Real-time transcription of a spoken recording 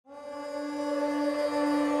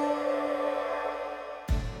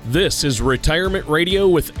This is Retirement Radio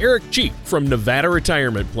with Eric Cheek from Nevada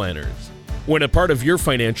Retirement Planners. When a part of your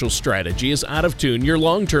financial strategy is out of tune, your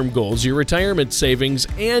long-term goals, your retirement savings,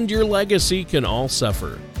 and your legacy can all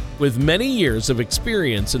suffer. With many years of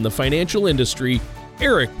experience in the financial industry,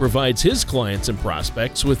 Eric provides his clients and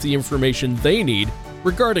prospects with the information they need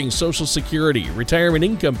regarding Social Security, retirement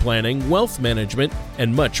income planning, wealth management,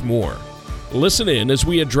 and much more. Listen in as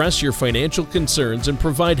we address your financial concerns and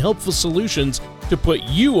provide helpful solutions to put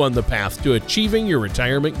you on the path to achieving your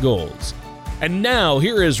retirement goals. And now,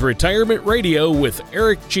 here is Retirement Radio with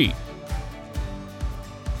Eric Cheek.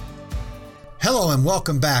 Hello and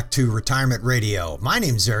welcome back to Retirement Radio. My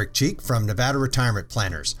name is Eric Cheek from Nevada Retirement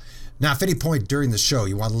Planners. Now, if at any point during the show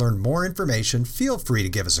you want to learn more information, feel free to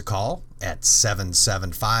give us a call at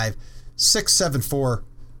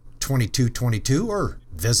 775-674-2222 or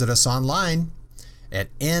visit us online at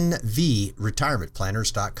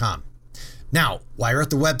nvretirementplanners.com. Now, while you're at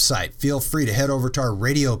the website, feel free to head over to our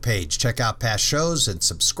radio page, check out past shows, and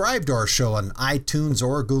subscribe to our show on iTunes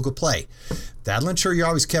or Google Play. That'll ensure you're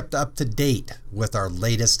always kept up to date with our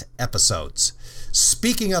latest episodes.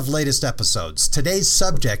 Speaking of latest episodes, today's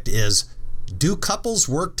subject is, do couples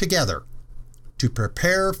work together to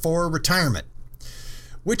prepare for retirement?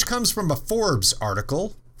 Which comes from a Forbes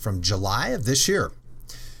article from July of this year.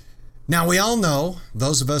 Now, we all know,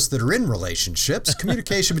 those of us that are in relationships,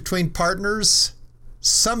 communication between partners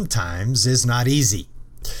sometimes is not easy.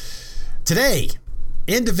 Today,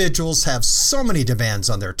 individuals have so many demands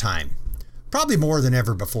on their time, probably more than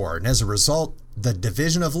ever before, and as a result, the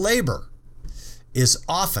division of labor is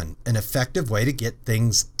often an effective way to get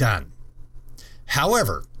things done.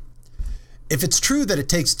 However, if it's true that it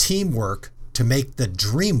takes teamwork to make the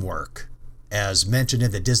dream work, as mentioned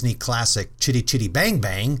in the Disney classic Chitty Chitty Bang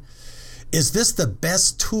Bang, is this the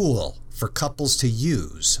best tool for couples to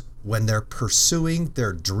use when they're pursuing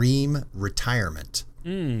their dream retirement?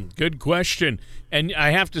 Good question. And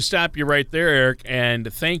I have to stop you right there, Eric,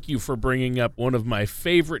 and thank you for bringing up one of my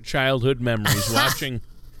favorite childhood memories, watching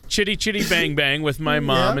Chitty Chitty Bang Bang with my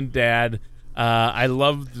mom and dad. I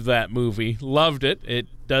loved that movie. Loved it. It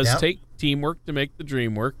does take teamwork to make the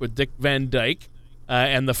dream work with Dick Van Dyke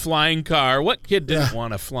and the flying car. What kid didn't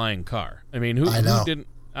want a flying car? I mean, who didn't?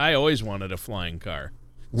 I always wanted a flying car.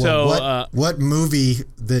 Well, what movie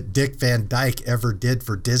that Dick Van Dyke ever did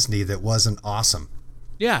for Disney that wasn't awesome?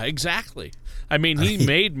 Yeah, exactly. I mean, he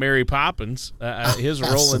made Mary Poppins. His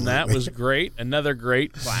role in that was great. Another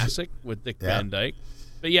great classic with Dick Van Dyke.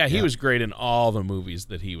 But yeah, he was great in all the movies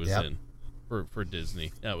that he was in for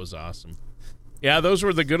Disney. That was awesome. Yeah, those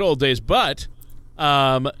were the good old days. But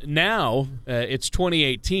now it's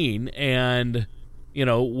 2018, and you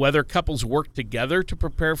know, whether couples work together to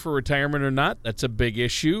prepare for retirement or not, that's a big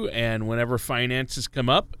issue. And whenever finances come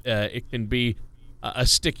up, it can be a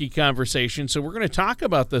sticky conversation. So we're going to talk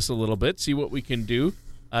about this a little bit, see what we can do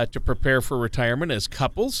to prepare for retirement as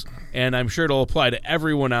couples. And I'm sure it'll apply to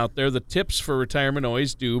everyone out there. The tips for retirement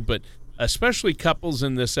always do, but especially couples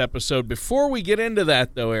in this episode. Before we get into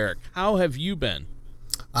that, though, Eric, how have you been?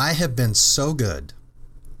 I have been so good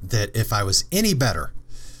that if I was any better,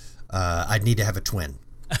 I'd need to have a twin.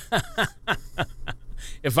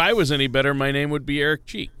 If I was any better, my name would be Eric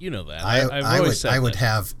Cheek. You know that. I would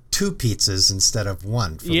have two pizzas instead of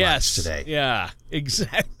one for lunch today. Yeah,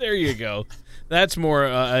 exactly. There you go. That's more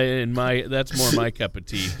my cup of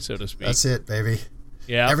tea, so to speak. That's it, baby.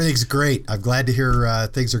 Yeah, everything's great. I'm glad to hear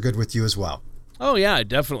things are good with you as well. Oh yeah,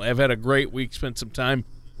 definitely. I've had a great week. Spent some time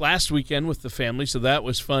last weekend with the family, so that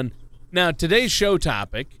was fun. Now today's show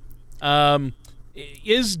topic.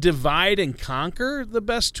 Is divide and conquer the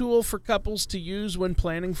best tool for couples to use when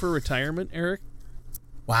planning for retirement, Eric?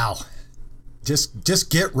 Wow. Just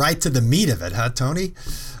get right to the meat of it, huh, Tony?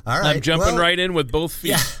 All right. I'm jumping right in with both feet.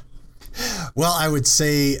 Yeah. Well, I would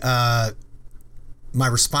say my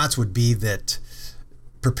response would be that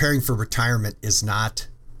preparing for retirement is not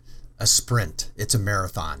a sprint. It's a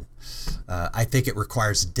marathon. I think it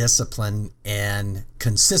requires discipline and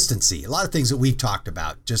consistency. A lot of things that we've talked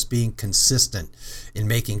about, just being consistent in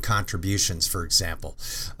making contributions, for example.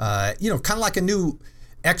 Kind of like a new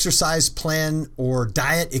exercise plan or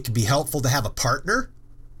diet, it can be helpful to have a partner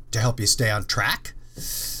to help you stay on track.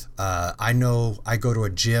 I know I go to a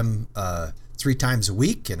gym 3 times a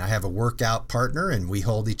week, and I have a workout partner, and we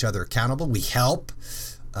hold each other accountable. We help,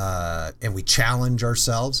 and we challenge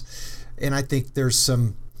ourselves. And I think there's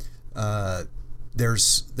some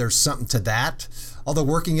there's something to that. Although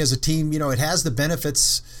working as a team, it has the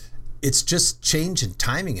benefits. It's just change in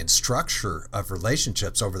timing and structure of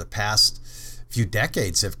relationships over the past few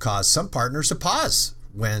decades have caused some partners to pause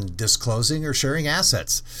when disclosing or sharing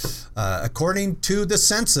assets. According to the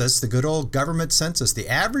census, the good old government census, the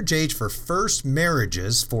average age for first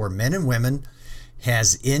marriages for men and women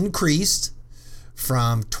has increased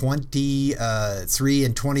from 23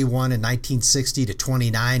 and 21 in 1960 to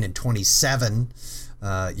 29 and 27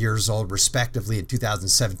 years old, respectively, in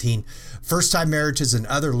 2017. First-time marriages and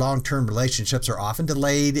other long-term relationships are often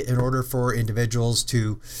delayed in order for individuals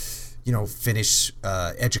to, finish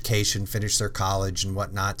education, finish their college and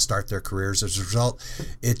whatnot, start their careers. As a result,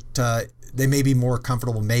 they may be more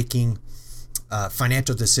comfortable making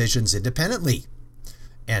financial decisions independently.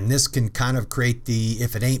 And this can kind of create the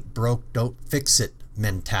 "if it ain't broke, don't fix it"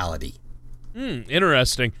 mentality.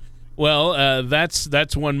 Interesting. Well,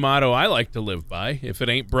 that's one motto I like to live by. If it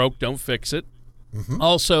ain't broke, don't fix it. Mm-hmm.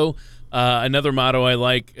 Also, another motto I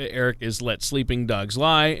like, Eric, is let sleeping dogs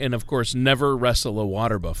lie, and of course, never wrestle a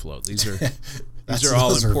water buffalo. These are all important.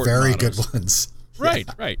 Those are very mottos. Good ones. Right,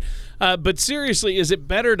 right. But seriously, is it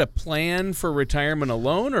better to plan for retirement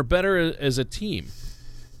alone or better as a team?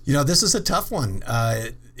 This is a tough one.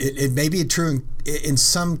 It may be true in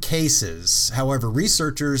some cases. However,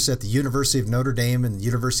 researchers at the University of Notre Dame and the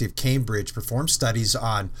University of Cambridge performed studies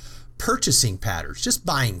on purchasing patterns, just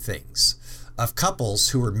buying things, of couples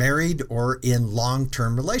who were married or in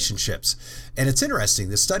long-term relationships. And it's interesting.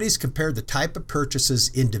 The studies compared the type of purchases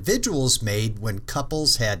individuals made when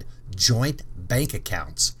couples had joint bank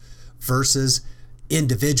accounts versus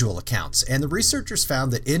individual accounts. And the researchers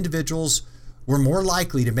found that individuals were more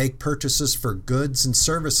likely to make purchases for goods and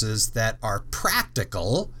services that are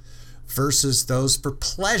practical versus those for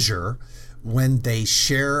pleasure when they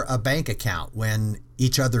share a bank account, when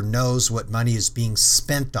each other knows what money is being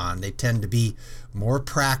spent on. They tend to be more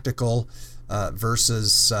practical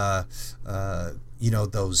versus those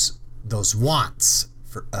wants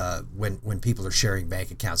for, when people are sharing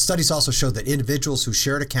bank accounts. Studies also show that individuals who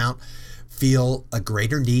share an account feel a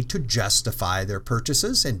greater need to justify their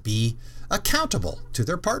purchases and be accountable to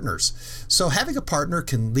their partners. So having a partner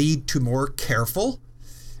can lead to more careful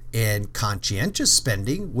and conscientious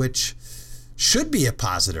spending, which should be a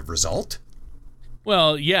positive result.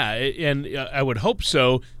 Well, yeah, and I would hope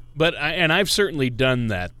so. But I've certainly done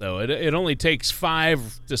that, though. It only takes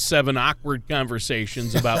 5 to 7 awkward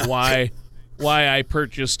conversations about why I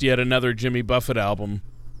purchased yet another Jimmy Buffett album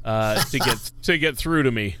to get through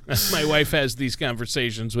to me. My wife has these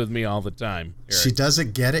conversations with me all the time, Eric. She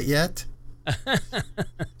doesn't get it yet?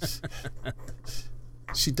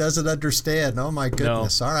 She doesn't understand. Oh my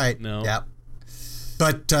goodness. No. All right. No. Yep.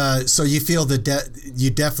 But so you feel you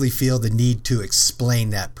definitely feel the need to explain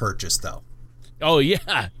that purchase, though. Oh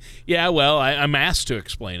yeah. Well, I'm asked to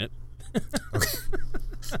explain it. Okay.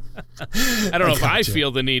 I don't know if I feel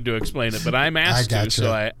the need to explain it, but I'm asked to.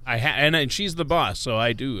 So and she's the boss, so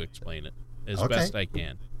I do explain it as best I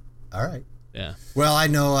can. All right. Yeah. Well, I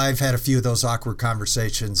know I've had a few of those awkward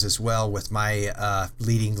conversations as well with my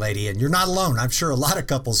leading lady, and you're not alone. I'm sure a lot of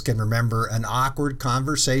couples can remember an awkward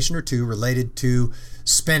conversation or two related to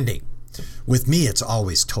spending. With me, it's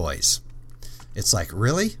always toys. It's like,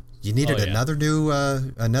 really? You needed another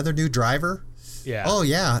new driver? Yeah. Oh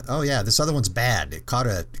yeah. This other one's bad. It caught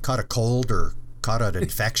a cold or caught an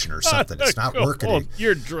infection or something. It's not working.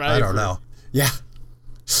 Your driver. I don't know. Yeah.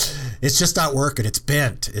 It's just not working. It's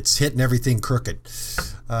bent. It's hitting everything crooked.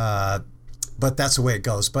 But that's the way it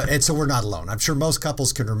goes. And so we're not alone. I'm sure most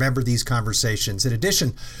couples can remember these conversations. In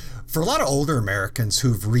addition, for a lot of older Americans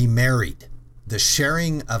who've remarried, the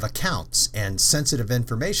sharing of accounts and sensitive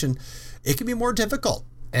information, it can be more difficult,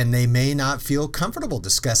 and they may not feel comfortable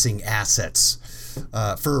discussing assets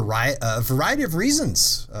for a variety of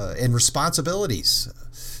reasons and responsibilities.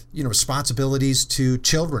 Responsibilities to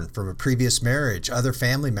children from a previous marriage, other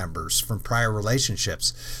family members from prior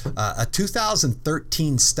relationships. A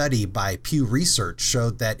 2013 study by Pew Research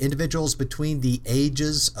showed that individuals between the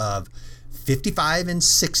ages of 55 and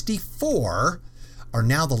 64 are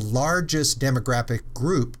now the largest demographic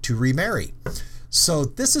group to remarry. So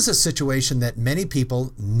this is a situation that many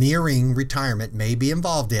people nearing retirement may be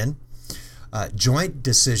involved in. Joint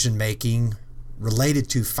decision-making related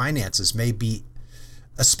to finances may be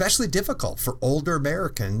especially difficult for older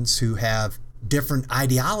Americans who have different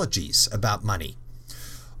ideologies about money.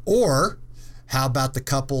 Or how about the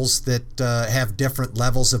couples that have different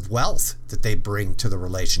levels of wealth that they bring to the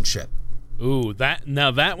relationship? Ooh,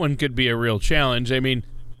 that one could be a real challenge. I mean,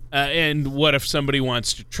 and what if somebody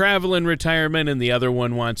wants to travel in retirement and the other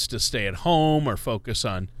one wants to stay at home or focus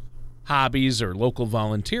on hobbies or local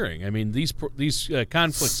volunteering? I mean, these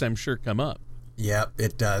conflicts, I'm sure, come up. Yep,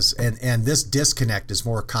 it does. And this disconnect is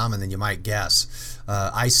more common than you might guess.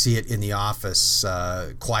 I see it in the office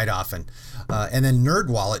quite often. And then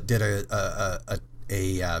NerdWallet did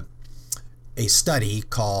a study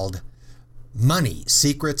called Money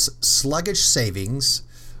Secrets, Sluggish Savings.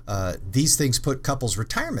 These things put couples'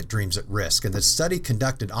 retirement dreams at risk. And the study,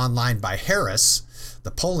 conducted online by Harris, the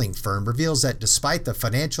polling firm, reveals that despite the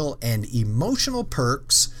financial and emotional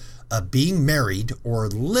perks of being married or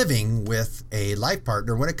living with a life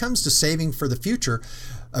partner, when it comes to saving for the future,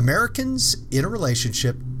 Americans in a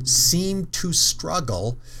relationship seem to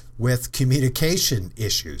struggle with communication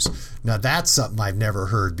issues. Now, that's something I've never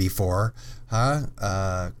heard before,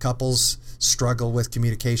 huh? Couples struggle with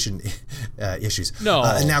communication issues. No.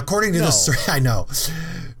 Now, according to this, I know,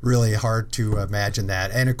 really hard to imagine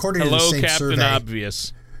that. And according to the same Captain survey,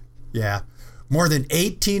 Obvious. Yeah. More than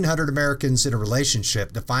 1,800 Americans in a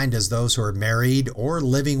relationship, defined as those who are married or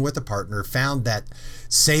living with a partner, found that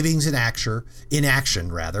savings in action,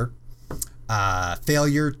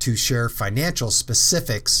 failure to share financial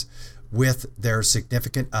specifics with their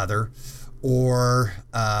significant other, or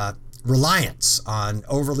reliance on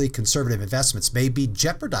overly conservative investments may be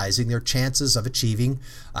jeopardizing their chances of achieving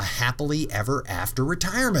a happily ever after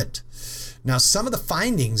retirement. Now, some of the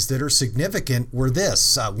findings that are significant were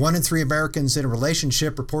this. 1 in 3 Americans in a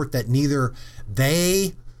relationship report that neither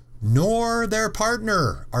they nor their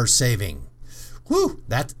partner are saving. Whew,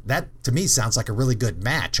 that to me sounds like a really good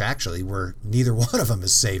match, actually, where neither one of them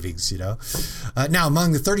is savings, you know. Now,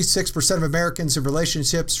 among the 36% of Americans in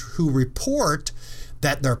relationships who report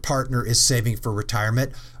that their partner is saving for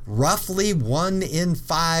retirement, roughly 1 in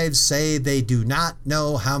 5 say they do not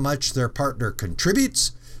know how much their partner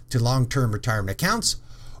contributes to long-term retirement accounts,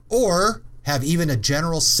 or have even a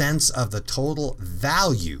general sense of the total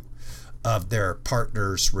value of their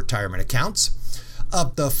partner's retirement accounts.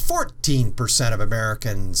 Of the 14% of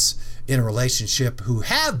Americans in a relationship who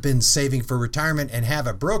have been saving for retirement and have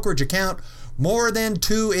a brokerage account, more than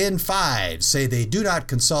 2 in 5 say they do not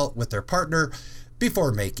consult with their partner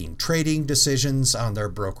before making trading decisions on their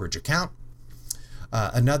brokerage account.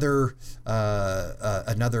 Another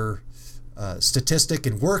statistic: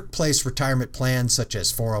 in workplace retirement plans such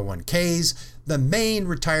as 401ks, the main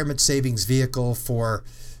retirement savings vehicle for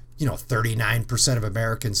 39% of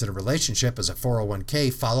Americans in a relationship is a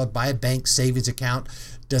 401k, followed by a bank savings account.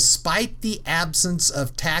 Despite the absence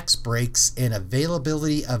of tax breaks and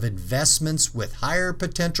availability of investments with higher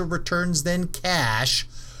potential returns than cash,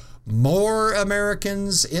 more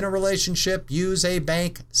Americans in a relationship use a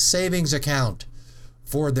bank savings account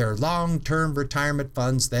for their long-term retirement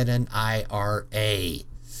funds than an IRA.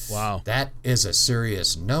 Wow. That is a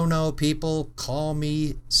serious no-no, people. Call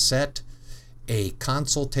me, set a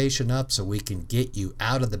consultation up so we can get you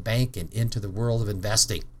out of the bank and into the world of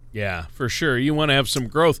investing. Yeah, for sure. You want to have some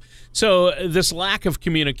growth. So this lack of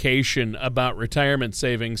communication about retirement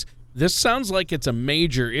savings, this sounds like it's a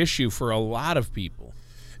major issue for a lot of people.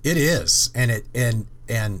 It is. And the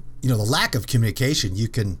lack of communication, you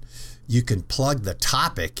can plug the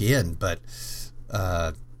topic in, but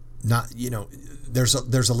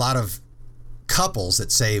there's a lot of couples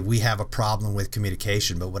that say we have a problem with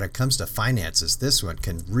communication, but when it comes to finances, this one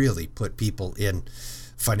can really put people in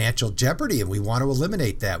financial jeopardy, and we want to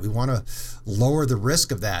eliminate that. We want to lower the risk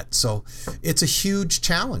of that. So it's a huge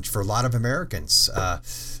challenge for a lot of Americans.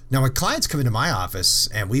 Now, when clients come into my office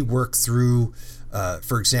and we work through,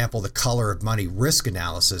 for example, the Color of Money risk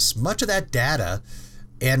analysis, much of that data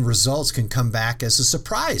and results can come back as a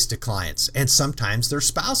surprise to clients and sometimes their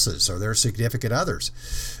spouses or their significant others.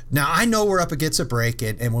 Now, I know we're up against a break,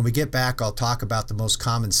 and when we get back, I'll talk about the most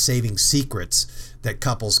common saving secrets that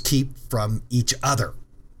couples keep from each other.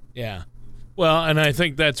 Yeah. Well, and I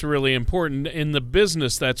think that's really important. In the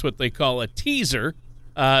business, that's what they call a teaser,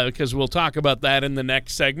 because we'll talk about that in the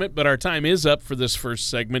next segment, but our time is up for this first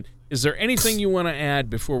segment. Is there anything you want to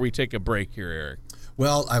add before we take a break here, Eric?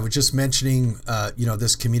 Well, I was just mentioning,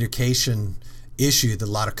 this communication issue that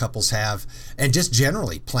a lot of couples have, and just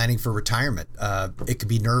generally planning for retirement. It can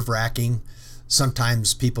be nerve-wracking.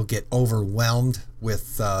 Sometimes people get overwhelmed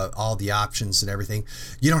with all the options and everything.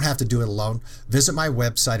 You don't have to do it alone. Visit my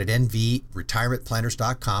website at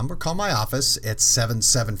nvretirementplanners.com or call my office at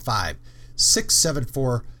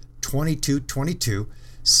 775-674-2222.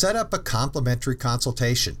 Set up a complimentary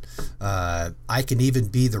consultation. I can even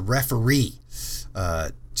be the referee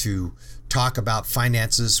to talk about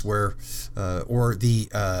finances, or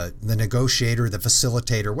the negotiator, the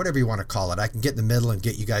facilitator, whatever you want to call it. I can get in the middle and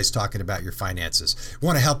get you guys talking about your finances. I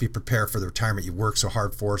want to help you prepare for the retirement you work so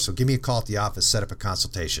hard for. So give me a call at the office, set up a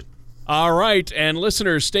consultation. All right, and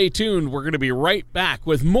listeners, stay tuned. We're going to be right back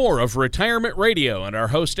with more of Retirement Radio and our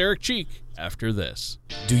host, Eric Cheek, after this.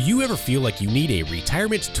 Do you ever feel like you need a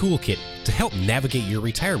retirement toolkit to help navigate your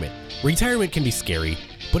retirement? Retirement can be scary,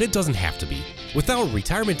 but it doesn't have to be. With our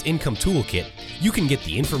Retirement Income Toolkit, you can get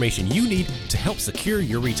the information you need to help secure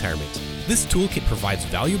your retirement. This toolkit provides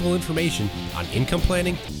valuable information on income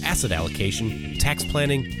planning, asset allocation, tax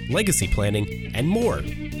planning, legacy planning, and more.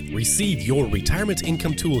 Receive your Retirement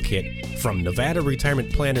Income Toolkit from Nevada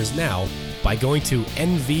Retirement Planners now by going to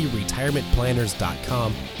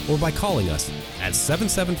nvretirementplanners.com or by calling us at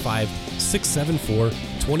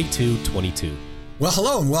 775-674-2222. Well,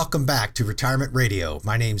 hello and welcome back to Retirement Radio.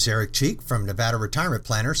 My name's Eric Cheek from Nevada Retirement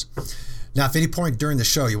Planners. Now, if at any point during the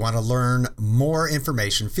show you want to learn more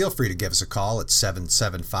information, feel free to give us a call at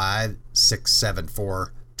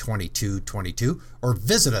 775-674-2222 or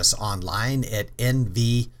visit us online at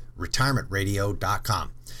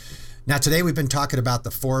nvretirementradio.com. Now, today we've been talking about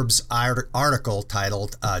the Forbes article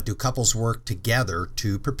titled, Do Couples Work Together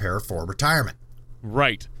to Prepare for Retirement?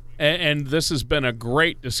 Right. And this has been a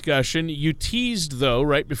great discussion. You teased, though,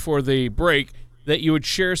 right before the break, that you would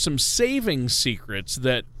share some saving secrets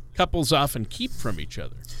that couples often keep from each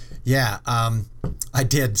other. Yeah, I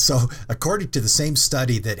did. So according to the same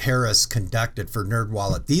study that Harris conducted for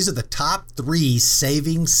NerdWallet, these are the top 3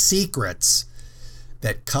 saving secrets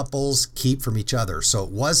that couples keep from each other. So it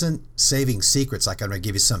wasn't saving secrets like I'm going to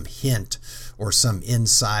give you some hint or some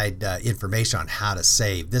inside information on how to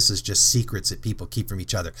save. This is just secrets that people keep from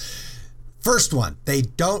each other. First one, they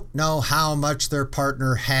don't know how much their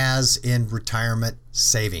partner has in retirement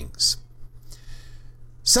savings.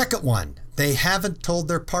 Second one, they haven't told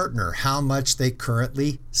their partner how much they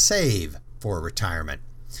currently save for retirement.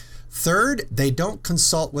 Third, they don't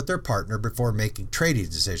consult with their partner before making trading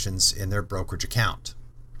decisions in their brokerage account.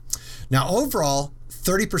 Now, overall,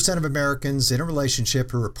 30% of Americans in a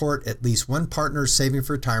relationship who report at least one partner saving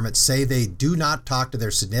for retirement say they do not talk to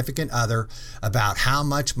their significant other about how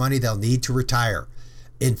much money they'll need to retire.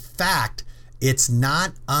 In fact, it's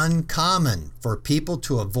not uncommon for people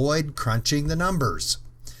to owed crunching the numbers.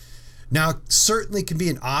 Now, it certainly can be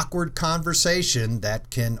an awkward conversation that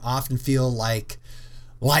can often feel like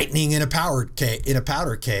lightning in a powder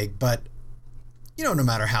keg, but no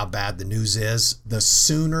matter how bad the news is, the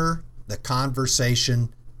sooner the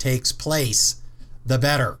conversation takes place, the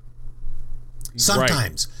better.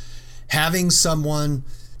 Sometimes having someone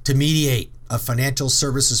to mediate, a financial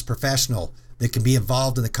services professional that can be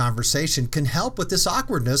involved in the conversation, can help with this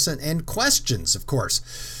awkwardness and questions, of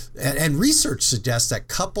course. And research suggests that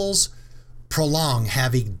couples prolong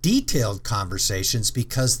having detailed conversations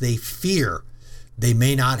because they fear they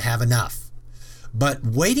may not have enough. But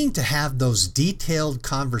waiting to have those detailed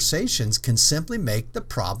conversations can simply make the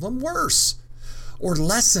problem worse or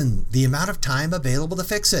lessen the amount of time available to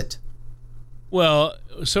fix it. Well,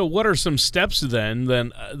 so what are some steps then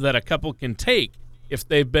that a couple can take if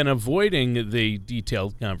they've been avoiding the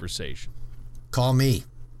detailed conversation? Call me.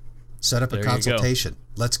 Set up a consultation.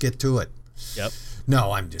 Let's get to it. Yep.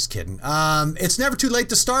 No, I'm just kidding. It's never too late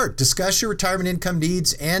to start. Discuss your retirement income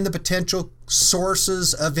needs and the potential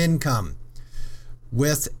sources of income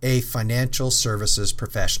with a financial services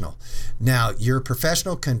professional. Now, your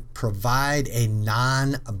professional can provide a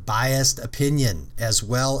non-biased opinion as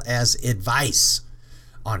well as advice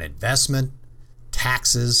on investment,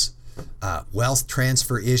 taxes, wealth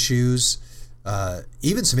transfer issues,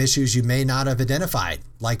 even some issues you may not have identified,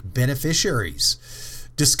 like beneficiaries.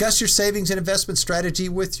 Discuss your savings and investment strategy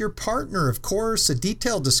with your partner. Of course, a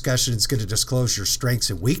detailed discussion is going to disclose your strengths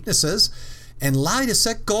and weaknesses and allow you to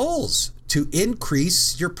set goals to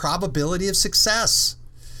increase your probability of success.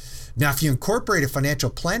 Now, if you incorporate a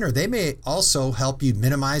financial planner, they may also help you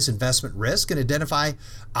minimize investment risk and identify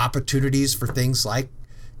opportunities for things like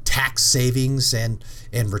tax savings and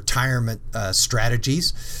retirement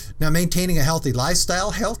strategies. Now, maintaining a healthy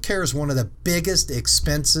lifestyle, healthcare is one of the biggest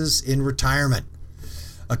expenses in retirement.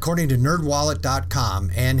 According to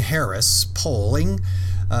NerdWallet.com and Harris polling,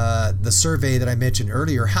 the survey that I mentioned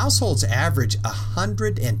earlier, households average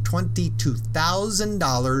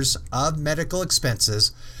 $122,000 of medical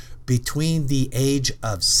expenses between the age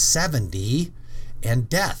of 70 and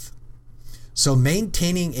death. So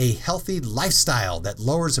maintaining a healthy lifestyle that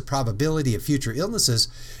lowers the probability of future illnesses,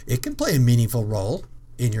 it can play a meaningful role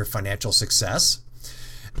in your financial success.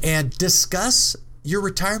 And discuss your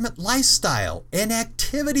retirement lifestyle and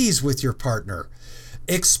activities with your partner.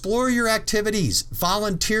 Explore your activities,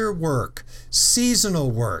 volunteer work,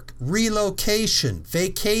 seasonal work, relocation,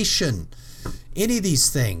 vacation, any of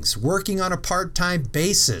these things, working on a part-time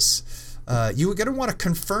basis, you're going to want to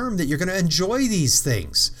confirm that you're going to enjoy these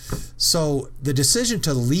things. So the decision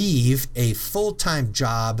to leave a full-time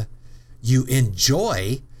job you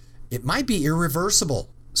enjoy, it might be irreversible.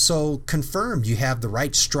 So confirm you have the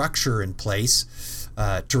right structure in place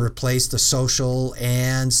to replace the social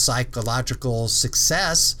and psychological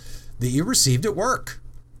success that you received at work.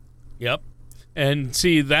 Yep. And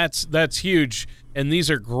see, that's huge. And these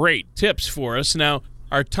are great tips for us. Now,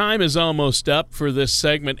 our time is almost up for this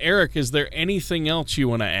segment. Eric, is there anything else you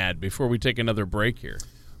want to add before we take another break here?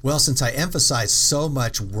 Well, since I emphasize so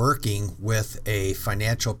much working with a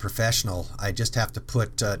financial professional, I just have to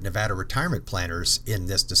put Nevada Retirement Planners in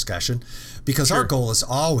this discussion because our goal is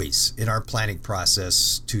always in our planning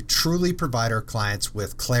process to truly provide our clients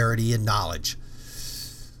with clarity and knowledge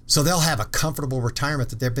so they'll have a comfortable retirement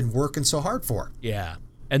that they've been working so hard for. Yeah.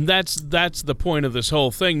 And that's the point of this whole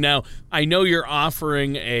thing. Now, I know you're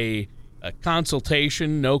offering a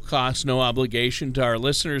consultation, no cost, no obligation to our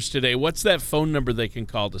listeners today. What's that phone number they can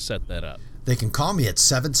call to set that up? They can call me at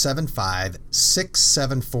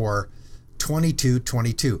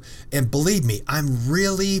 775-674-2222. And believe me, I'm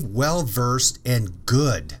really well-versed and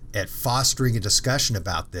good at fostering a discussion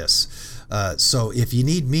about this. So if you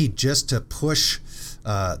need me just to push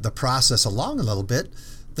the process along a little bit,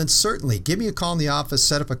 then certainly give me a call in the office,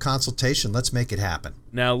 set up a consultation. Let's make it happen.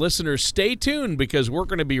 Now, listeners, stay tuned because we're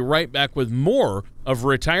going to be right back with more of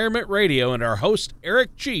Retirement Radio and our host,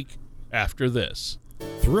 Eric Cheek, after this.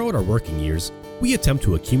 Throughout our working years, we attempt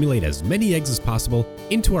to accumulate as many eggs as possible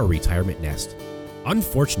into our retirement nest.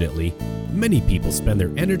 Unfortunately, many people spend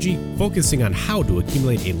their energy focusing on how to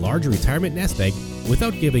accumulate a large retirement nest egg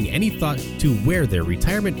without giving any thought to where their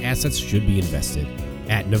retirement assets should be invested.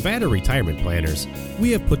 At Nevada Retirement Planners,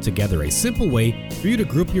 we have put together a simple way for you to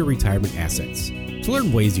group your retirement assets. To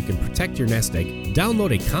learn ways you can protect your nest egg,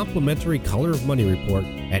 download a complimentary Color of Money report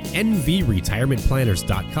at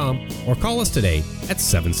nvretirementplanners.com or call us today at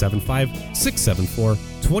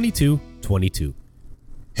 775-674-2222.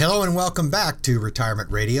 Hello and welcome back to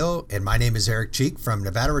Retirement Radio, and my name is Eric Cheek from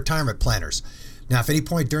Nevada Retirement Planners. Now, if at any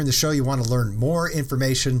point during the show you want to learn more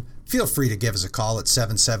information, feel free to give us a call at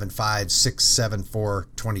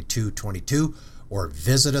 775-674-2222 or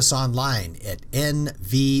visit us online at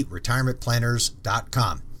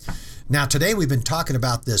nvretirementplanners.com. Now, today we've been talking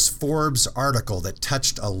about this Forbes article that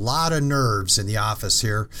touched a lot of nerves in the office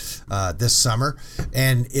here this summer,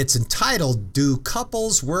 and it's entitled, "Do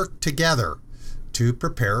Couples Work Together to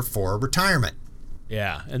Prepare for Retirement?"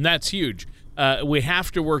 Yeah, and that's huge. We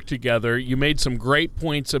have to work together. You made some great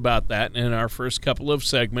points about that in our first couple of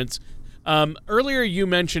segments. Earlier, you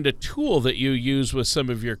mentioned a tool that you use with some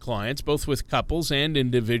of your clients, both with couples and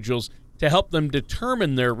individuals, to help them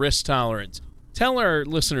determine their risk tolerance. Tell our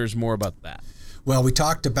listeners more about that. Well, we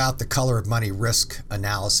talked about the Color of Money risk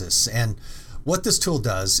analysis, and what this tool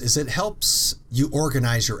does is it helps you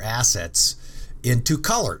organize your assets into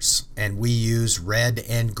colors, and we use red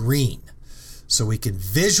and green. So we can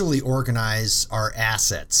visually organize our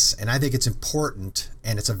assets. And I think it's important,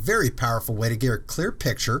 and it's a very powerful way to get a clear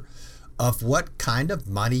picture of what kind of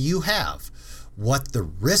money you have, what the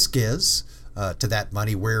risk is to that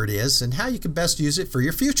money, where it is, and how you can best use it for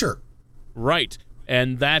your future. Right.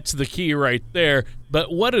 And that's the key right there.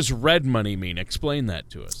 But what does red money mean? Explain that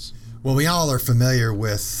to us. Well, we all are familiar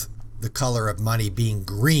with the color of money being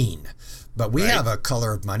green, but we have a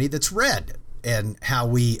color of money that's red. And how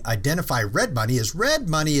we identify red money is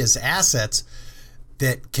assets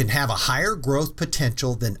that can have a higher growth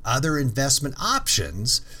potential than other investment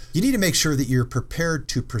options. You need to make sure that you're prepared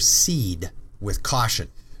to proceed with caution.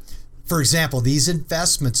 For example, these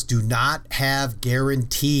investments do not have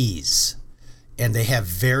guarantees, and they have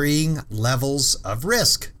varying levels of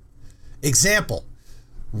risk. Example,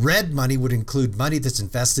 red money would include money that's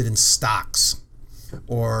invested in stocks,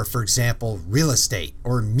 or, for example, real estate,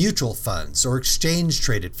 or mutual funds, or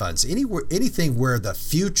exchange-traded funds, anything where the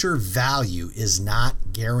future value is not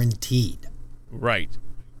guaranteed. Right.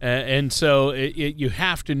 And so you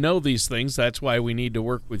have to know these things. That's why we need to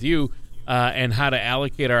work with you and how to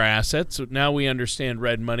allocate our assets. So now we understand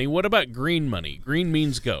red money. What about green money? Green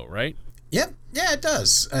means go, right? Yep. Yeah, it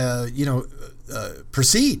does.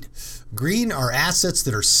 Proceed. Green are assets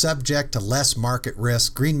that are subject to less market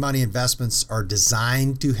risk. Green money investments are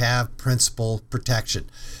designed to have principal protection.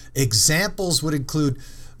 Examples would include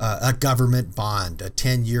a government bond, a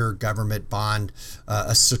 10-year government bond,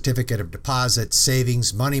 a certificate of deposit,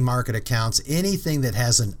 savings, money market accounts, anything that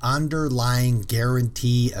has an underlying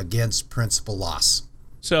guarantee against principal loss.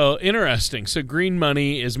 So interesting. So green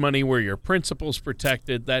money is money where your principal's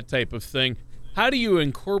protected, that type of thing. How do you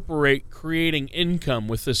incorporate creating income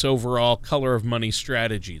with this overall color of money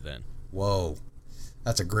strategy then? Whoa.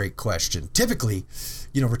 That's a great question. Typically,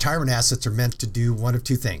 retirement assets are meant to do one of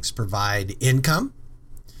two things: provide income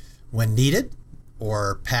when needed,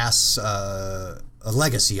 or pass a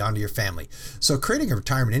legacy onto your family. So creating a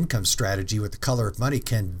retirement income strategy with the color of money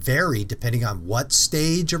can vary depending on what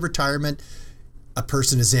stage of retirement a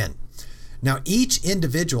person is in. Now, each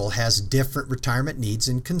individual has different retirement needs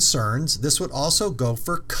and concerns. This would also go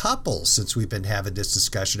for couples, since we've been having this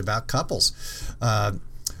discussion about couples.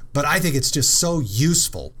 But I think it's just so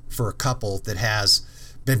useful for a couple that has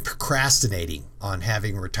been procrastinating on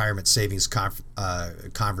having a retirement savings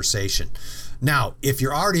conversation. Now, if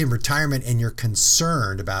you're already in retirement and you're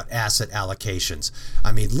concerned about asset allocations,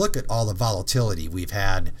 look at all the volatility we've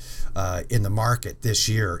had in the market this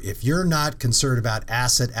year. If you're not concerned about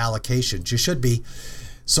asset allocations, you should be.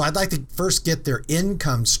 So I'd like to first get their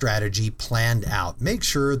income strategy planned out. Make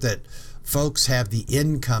sure that folks have the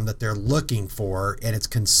income that they're looking for and it's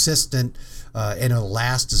consistent and it'll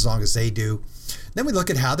last as long as they do. Then we look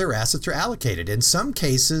at how their assets are allocated. In some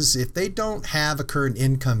cases, if they don't have a current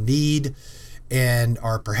income need and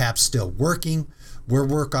are perhaps still working, we'll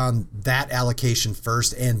work on that allocation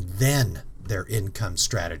first and then their income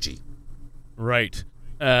strategy. Right.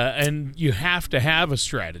 And you have to have a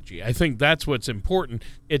strategy. I think that's what's important.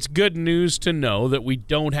 It's good news to know that we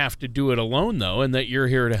don't have to do it alone, though, and that you're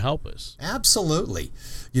here to help us. Absolutely.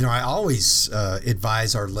 I always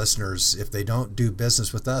advise our listeners, if they don't do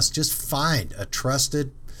business with us, just find a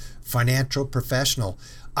trusted financial professional.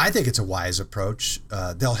 I think it's a wise approach.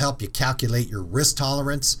 They'll help you calculate your risk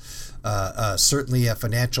tolerance. Certainly a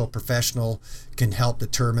financial professional can help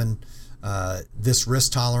determine this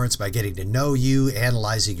risk tolerance by getting to know you,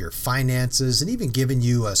 analyzing your finances, and even giving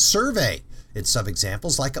you a survey in some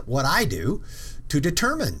examples, like what I do, to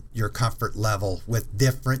determine your comfort level with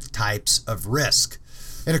different types of risk.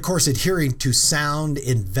 And of course, adhering to sound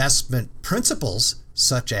investment principles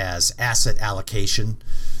such as asset allocation,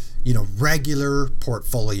 regular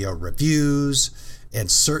portfolio reviews,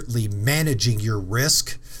 and certainly managing your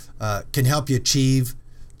risk can help you achieve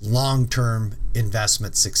long-term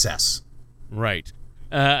investment success. Right.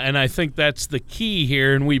 And I think that's the key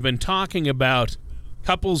here. And we've been talking about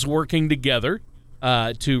couples working together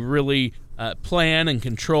to really plan and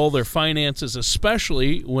control their finances,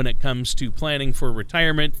 especially when it comes to planning for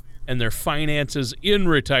retirement and their finances in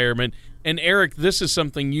retirement. And Eric, this is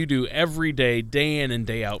something you do every day, day in and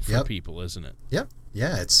day out for people, isn't it? Yep.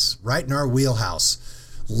 Yeah, it's right in our wheelhouse.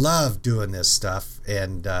 Love doing this stuff.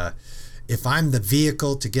 And if I'm the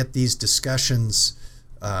vehicle to get these discussions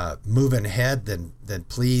moving ahead, then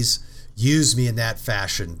please use me in that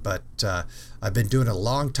fashion. But I've been doing it a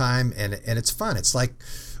long time, and it's fun. It's like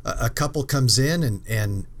a couple comes in,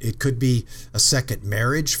 and it could be a second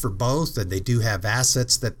marriage for both, and they do have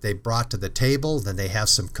assets that they brought to the table. Then they have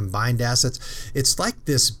some combined assets. It's like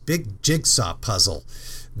this big jigsaw puzzle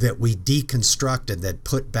that we deconstruct and then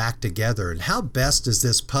put back together. And how best is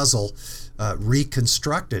this puzzle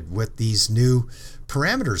reconstructed with these new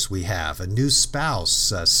parameters we have? A new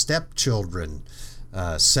spouse, stepchildren,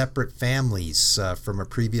 separate families from a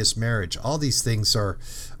previous marriage. All these things are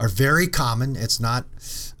very common. It's not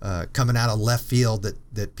coming out of left field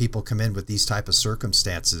that people come in with these type of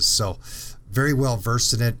circumstances. So very well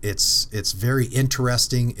versed in it. It's very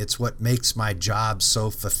interesting. It's what makes my job so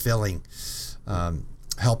fulfilling,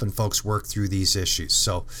 helping folks work through these issues.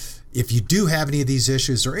 So if you do have any of these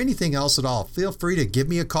issues or anything else at all, feel free to give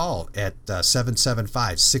me a call at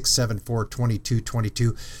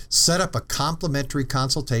 775-674-2222. Set up a complimentary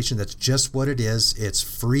consultation. That's just what it is. It's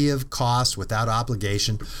free of cost, without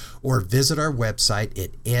obligation. Or visit our website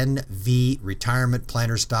at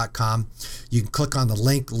nvretirementplanners.com. You can click on the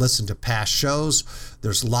link, listen to past shows.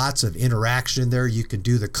 There's lots of interaction there. You can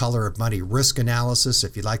do the color of money risk analysis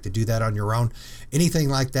if you'd like to do that on your own. Anything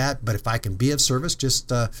like that. But if I can be of service,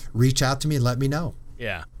 just reach out to me and let me know.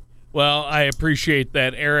 Yeah. Well, I appreciate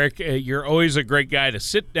that, Eric. You're always a great guy to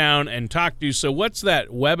sit down and talk to. So what's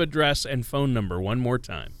that web address and phone number one more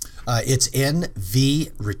time? It's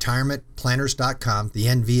nvretirementplanners.com. The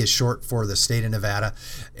NV is short for the state of Nevada.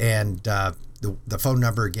 And the phone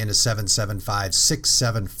number, again, is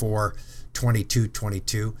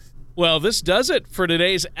 775-674-2222. Well, this does it for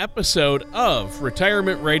today's episode of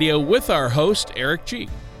Retirement Radio with our host, Eric Cheek.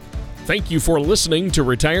 Thank you for listening to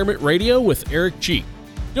Retirement Radio with Eric Cheek.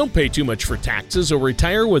 Don't pay too much for taxes or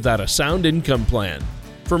retire without a sound income plan.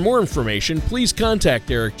 For more information, please contact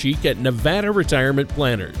Eric Cheek at Nevada Retirement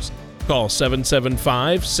Planners. Call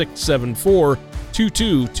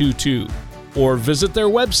 775-674-2222 or visit their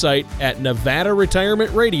website at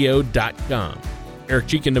nevadaretirementradio.com. Eric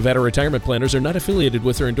Cheek and Nevada Retirement Planners are not affiliated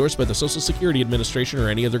with or endorsed by the Social Security Administration or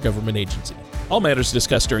any other government agency. All matters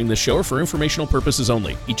discussed during this show are for informational purposes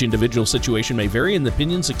only. Each individual situation may vary, and the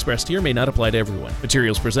opinions expressed here may not apply to everyone.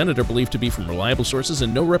 Materials presented are believed to be from reliable sources,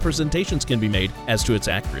 and no representations can be made as to its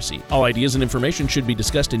accuracy. All ideas and information should be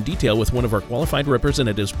discussed in detail with one of our qualified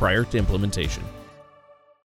representatives prior to implementation.